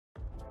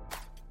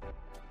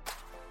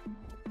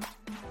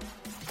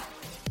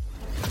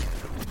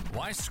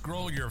Why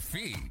scroll your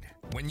feed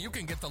when you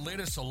can get the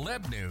latest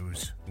celeb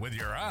news with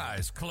your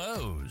eyes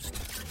closed?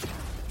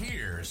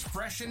 Here's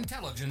fresh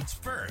intelligence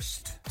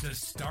first to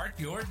start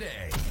your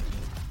day.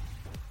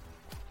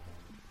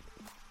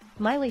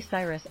 Miley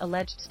Cyrus'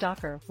 alleged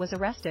stalker was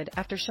arrested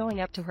after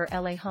showing up to her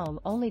LA home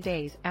only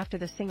days after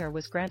the singer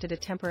was granted a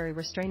temporary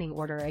restraining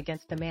order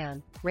against the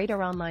man,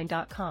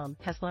 RadarOnline.com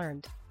has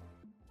learned.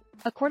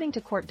 According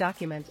to court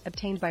documents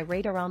obtained by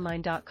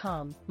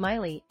RadarOnline.com,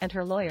 Miley and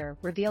her lawyer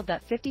revealed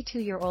that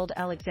 52-year-old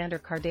Alexander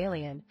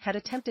Cardalian had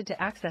attempted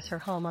to access her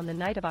home on the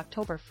night of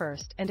October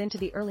 1st and into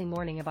the early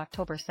morning of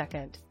October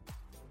 2nd.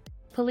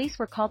 Police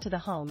were called to the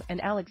home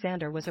and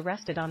Alexander was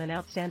arrested on an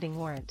outstanding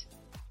warrant.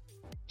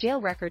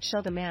 Jail records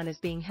show the man is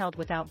being held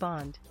without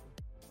bond.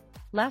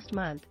 Last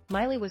month,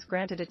 Miley was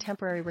granted a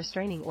temporary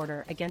restraining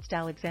order against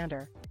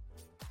Alexander.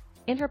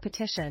 In her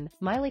petition,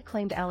 Miley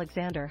claimed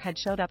Alexander had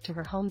showed up to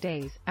her home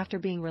days after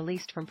being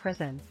released from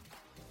prison.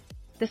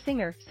 The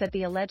singer said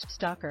the alleged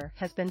stalker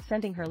has been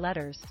sending her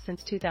letters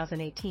since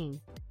 2018.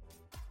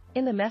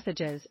 In the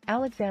messages,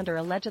 Alexander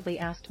allegedly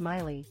asked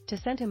Miley to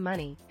send him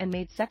money and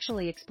made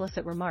sexually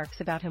explicit remarks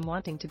about him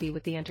wanting to be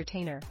with the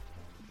entertainer.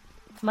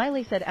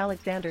 Miley said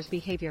Alexander's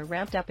behavior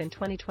ramped up in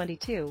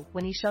 2022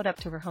 when he showed up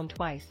to her home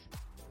twice.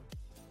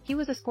 He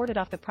was escorted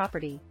off the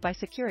property by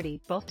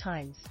security both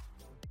times.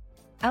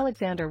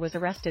 Alexander was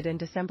arrested in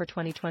December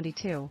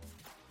 2022.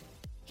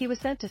 He was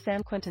sent to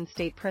San Quentin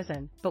State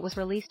Prison, but was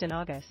released in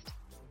August.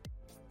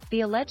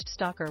 The alleged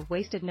stalker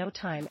wasted no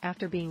time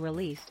after being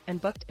released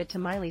and booked it to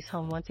Miley's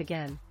home once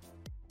again.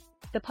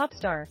 The pop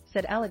star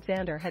said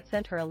Alexander had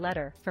sent her a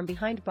letter from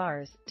behind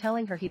bars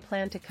telling her he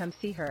planned to come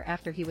see her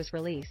after he was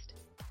released.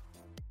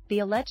 The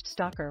alleged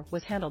stalker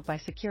was handled by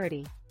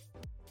security.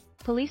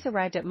 Police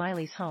arrived at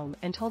Miley's home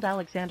and told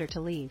Alexander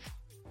to leave.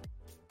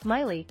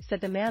 Miley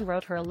said the man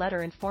wrote her a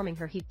letter informing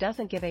her he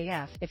doesn't give a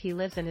f if he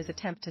lives in his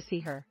attempt to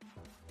see her.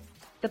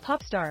 The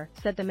pop star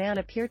said the man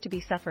appeared to be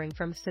suffering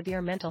from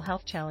severe mental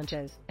health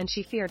challenges and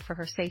she feared for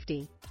her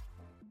safety.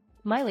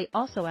 Miley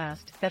also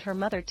asked that her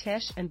mother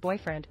Tish and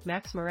boyfriend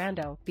Max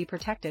Mirando be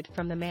protected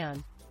from the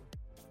man.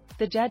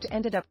 The judge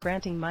ended up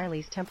granting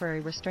Miley's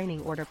temporary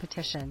restraining order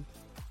petition.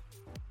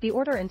 The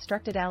order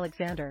instructed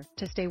Alexander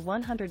to stay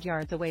 100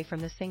 yards away from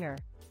the singer.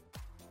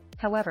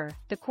 However,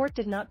 the court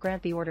did not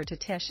grant the order to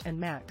Tish and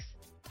Max.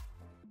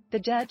 The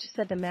judge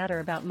said the matter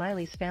about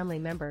Miley's family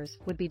members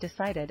would be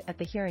decided at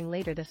the hearing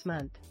later this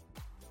month.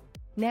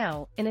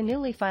 Now, in a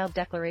newly filed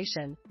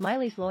declaration,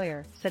 Miley's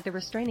lawyer said the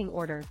restraining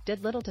order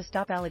did little to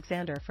stop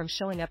Alexander from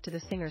showing up to the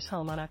singer's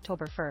home on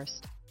October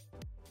 1st.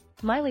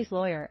 Miley's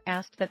lawyer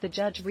asked that the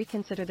judge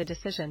reconsider the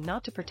decision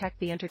not to protect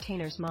the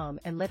entertainer's mom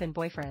and live-in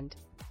boyfriend.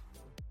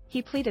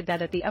 He pleaded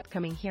that at the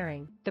upcoming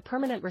hearing, the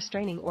permanent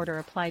restraining order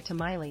applied to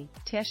Miley,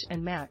 Tish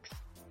and Max.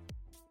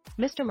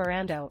 Mr.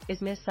 Mirando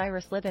is Ms.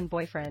 Cyrus' live-in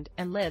boyfriend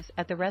and lives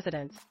at the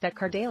residence that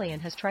Cardalian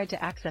has tried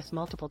to access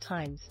multiple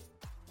times.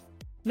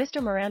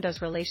 Mr.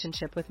 Mirando's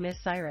relationship with Ms.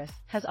 Cyrus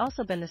has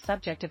also been the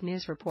subject of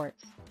news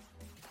reports.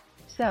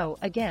 So,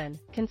 again,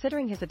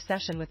 considering his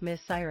obsession with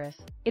Ms. Cyrus,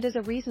 it is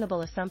a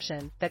reasonable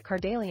assumption that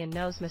Cardalian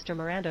knows Mr.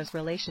 Mirando's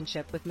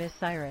relationship with Ms.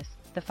 Cyrus,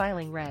 the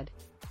filing read.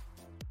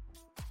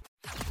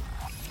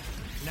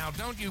 Now,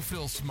 don't you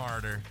feel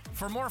smarter?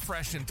 For more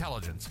fresh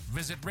intelligence,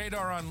 visit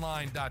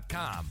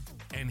RadarOnline.com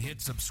and hit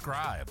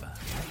subscribe.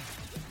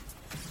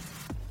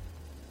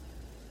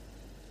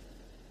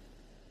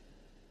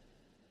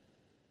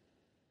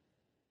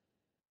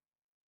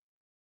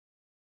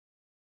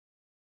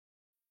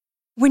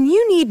 When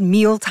you need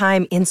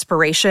mealtime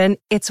inspiration,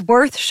 it's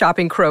worth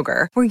shopping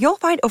Kroger, where you'll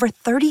find over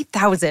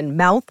 30,000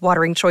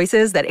 mouth-watering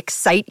choices that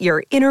excite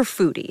your inner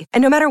foodie.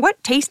 And no matter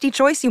what tasty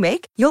choice you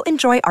make, you'll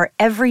enjoy our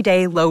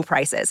everyday low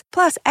prices,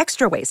 plus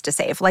extra ways to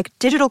save, like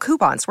digital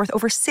coupons worth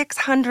over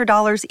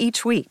 $600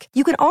 each week.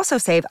 You can also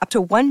save up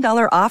to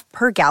 $1 off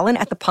per gallon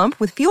at the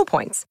pump with fuel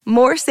points.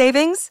 More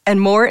savings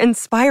and more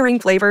inspiring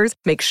flavors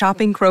make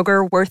shopping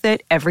Kroger worth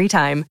it every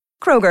time.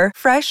 Kroger,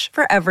 fresh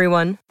for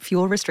everyone.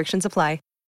 Fuel restrictions apply.